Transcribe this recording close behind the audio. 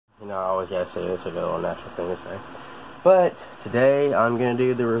You know, I always gotta say this, like a little natural thing to say. But today I'm gonna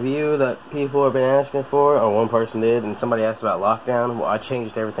do the review that people have been asking for, or one person did, and somebody asked about lockdown. Well, I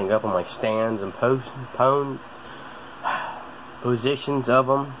changed everything up on my stands and positions of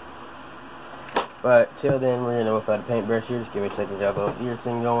them. But till then, we're gonna whip out a paintbrush here. Just give me a second. Got a little ear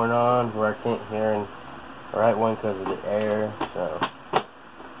thing going on where I can't hear and the right one because of the air. So,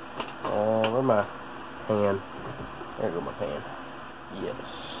 where's my pan? There go my pan. Yes.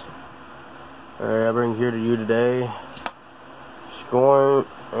 Alright, I bring here to you today Scorn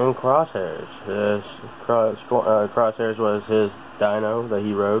and Crosshairs. Crosshairs was his dyno that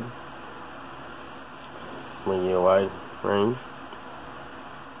he rode. When wide range.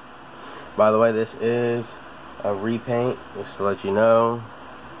 By the way, this is a repaint, just to let you know.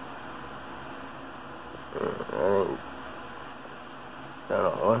 I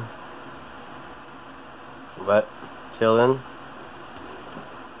don't know. But till then,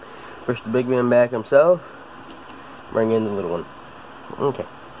 push the big man back himself, bring in the little one. Okay,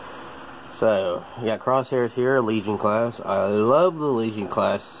 so you got Crosshairs here, Legion class. I love the Legion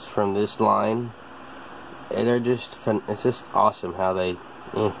class from this line, and they're just fun. It's just awesome how they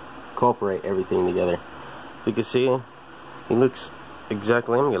incorporate everything together. You can see he looks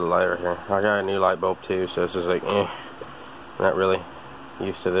exactly. Let me get a light right here. I got a new light bulb too, so it's just like not really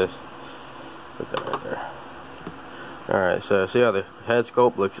used to this. Put that right there. Alright, so see how the head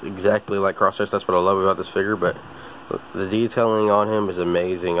sculpt looks exactly like Crosshairs. That's what I love about this figure, but the detailing on him is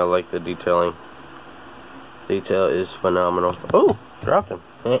amazing. I like the detailing. Detail is phenomenal. Oh, dropped him.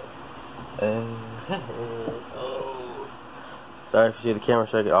 Sorry if you see the camera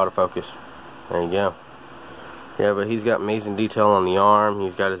so I get autofocus. There you go. Yeah, but he's got amazing detail on the arm.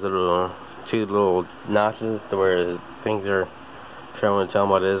 He's got his little two little notches to where his things are showing and telling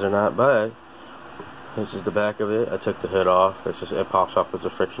what it is or not, but this is the back of it. I took the hood off. It's just, it pops off as a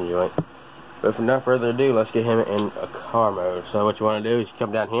friction joint. But for no further ado, let's get him in a car mode. So what you want to do is you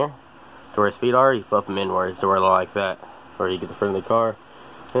come down here to where his feet are. You flip them inwards to where they're like that, where you get the front of the car,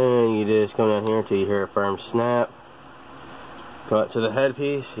 and you just come down here until you hear a firm snap. Come up to the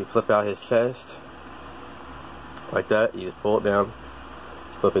headpiece. You flip out his chest like that. You just pull it down,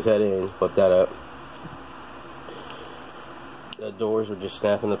 flip his head in, flip that up. The doors would just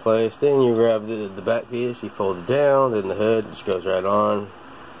snap into place. Then you grab the back piece, you fold it down, then the hood just goes right on.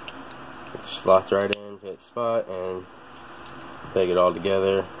 It slots right in to its spot, and take it all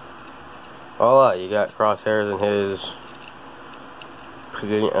together. Voila, you got Crosshairs in his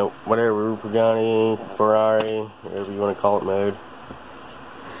whatever, Pagani, Ferrari, whatever you want to call it mode.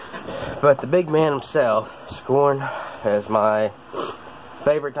 But the big man himself, Scorn, is my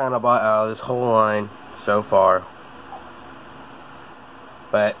favorite time I bought out of this whole line so far.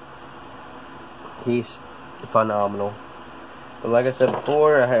 But he's phenomenal. But like I said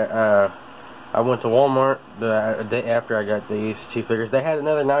before, I went to Walmart the day after I got these two figures. They had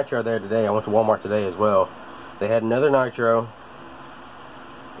another Nitro there today. I went to Walmart today as well. They had another Nitro,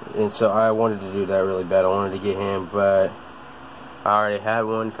 and so I wanted to do that really bad. I wanted to get him, but I already had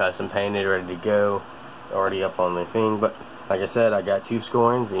one custom painted, ready to go, already up on the thing. But like I said, I got two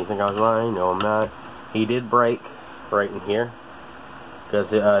Scorns, and you think I was lying? No, I'm not. He did break right in here, because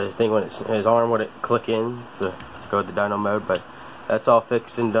his thing, when his arm wouldn't click in to go to the dyno mode, but that's all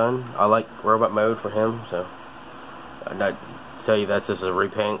fixed and done. I like robot mode for him, so I'd tell you that's just a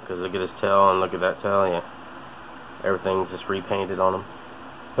repaint, because look at his tail and look at that tail. Yeah, everything's just repainted on him.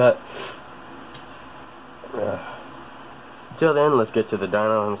 But until then, let's get to the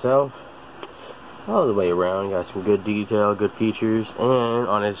dyno himself. All the way around, got some good detail, good features, and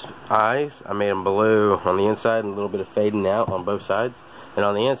on his eyes, I made them blue on the inside and a little bit of fading out on both sides. And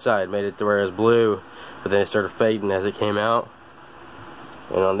on the inside, made it to where it was blue, but then it started fading as it came out.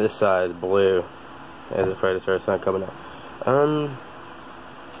 And on this side, blue, as it started coming out.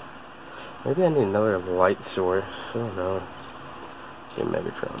 Maybe I need another light source. I don't know. Get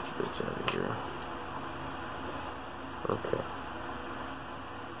Megatron's bits out of here. Okay.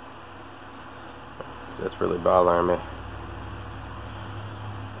 That's really bothering me.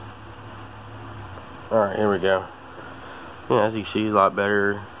 Alright, here we go. Yeah, as you see, a lot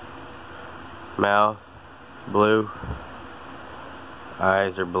better. Mouth, blue.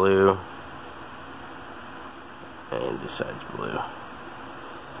 Eyes are blue. And this side's blue.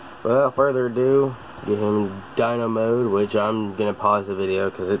 Without further ado, get him in dyno mode, which I'm going to pause the video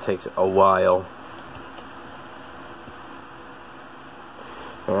because it takes a while.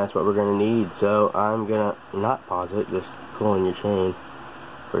 And that's what we're going to need. So I'm going to not pause it, just pull on your chain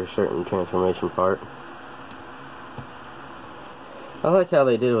for a certain transformation part. I like how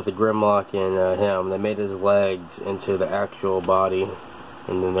they did with the Grimlock and him. They made his legs into the actual body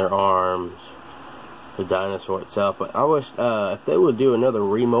and then their arms, the dinosaur itself. But I wish if they would do another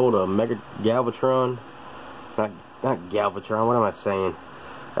remold of Mega Galvatron, not Galvatron, what am I saying?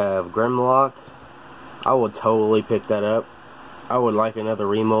 Of Grimlock, I would totally pick that up. I would like another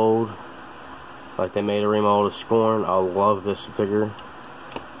remold, like they made a remold of Scorn. I love this figure,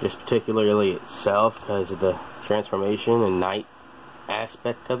 just particularly itself because of the transformation and night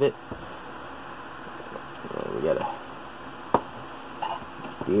aspect of it. We gotta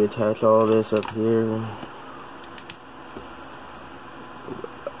deattach all this up here,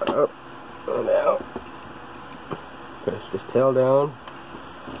 up and out. Push this tail down.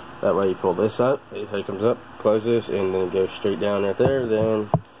 That way you pull this up, this head comes up, close this, and then it goes straight down right there. Then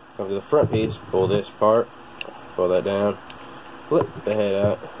come to the front piece, pull this part, pull that down, flip the head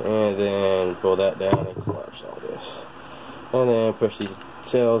out, and then pull that down and collapse all this. And then push these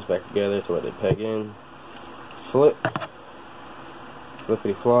tails back together to where they peg in. Flip,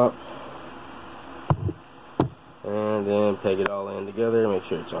 flippity flop, and then peg it all in together. Make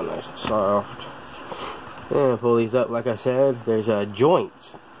sure it's all nice and soft. And pull these up. Like I said, there's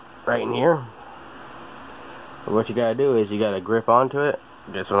joints right in here. But what you gotta do is you gotta grip onto it.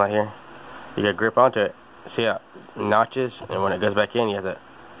 This one right here. You gotta grip onto it. See how it notches, and when it goes back in, you have to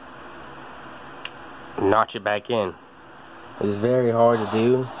notch it back in. It's very hard to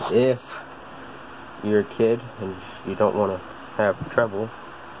do if you're a kid and you don't want to have trouble.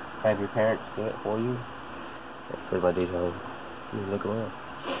 Have your parents do it for you. Here's my detail. Look around.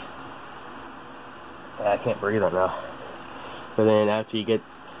 I can't breathe right now. But then after you get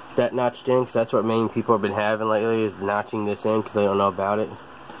that notched in, because that's what main people have been having lately, is notching this in because they don't know about it.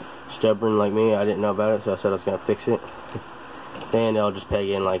 Stubborn like me, I didn't know about it, so I said I was going to fix it. Then they'll just peg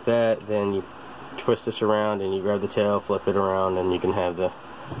in like that. Then you twist this around and you grab the tail, flip it around, and you can have the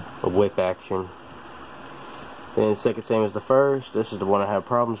whip action. Then second same as the first. This is the one I have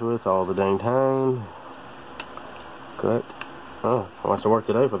problems with all the dang time. Click. Oh, it wants to work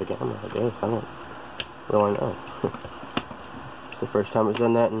today for the camera, I guess. I don't really know. It's the first time it's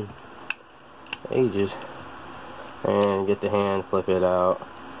done that in ages. And get the hand, flip it out.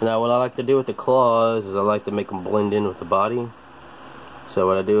 Now what I like to do with the claws is I like to make them blend in with the body. So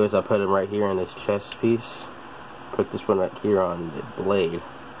what I do is I put them right here in this chest piece. Put this one right here on the blade.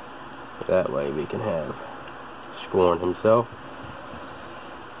 That way we can have Scorn himself.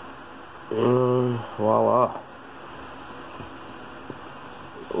 And voila.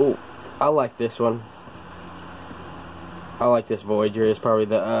 Oh, I like this one. I like this Voyager. It's probably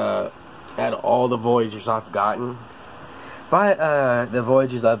the out of all the Voyagers I've gotten. By the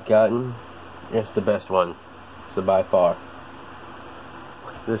Voyagers I've gotten, it's the best one. So by far.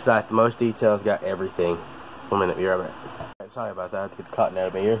 This got the most details, got everything. 1 minute, be right back. Sorry about that, I have to get the cotton out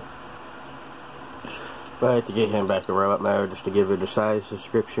of my ear. But I had to get him back to robot mode just to give it a size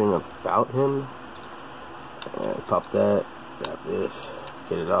description about him. And pop that, grab this,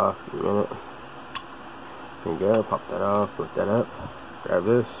 get it off in a minute. There you go, pop that off, put that up, grab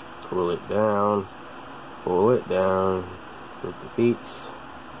this, pull it down, with the feet,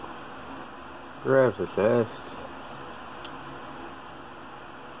 grabs the chest,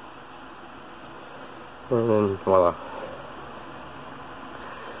 and then voila.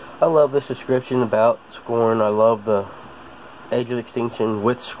 I love this description about Scorn. I love the Age of Extinction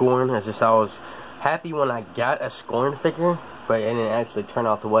with Scorn. As just I was happy when I got a Scorn figure, but it didn't actually turn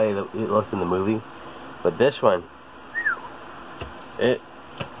out the way that it looked in the movie. But this one,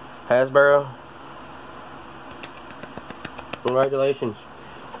 Hasbro, congratulations,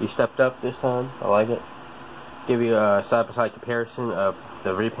 you stepped up this time. I like it. Give you a side-by-side comparison of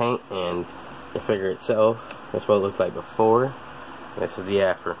the repaint and the figure itself. That's what it looked like before. This is the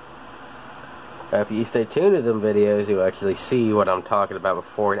after. If you stay tuned to them videos, you'll actually see what I'm talking about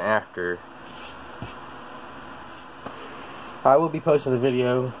before and after. I will be posting the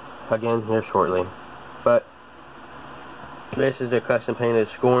video again here shortly. But this is a custom painted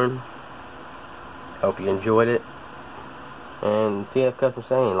Scorn. Hope you enjoyed it. And TF Custom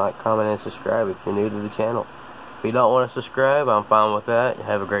saying, like, comment, and subscribe if you're new to the channel. If you don't want to subscribe, I'm fine with that.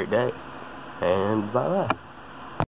 Have a great day. And bye-bye.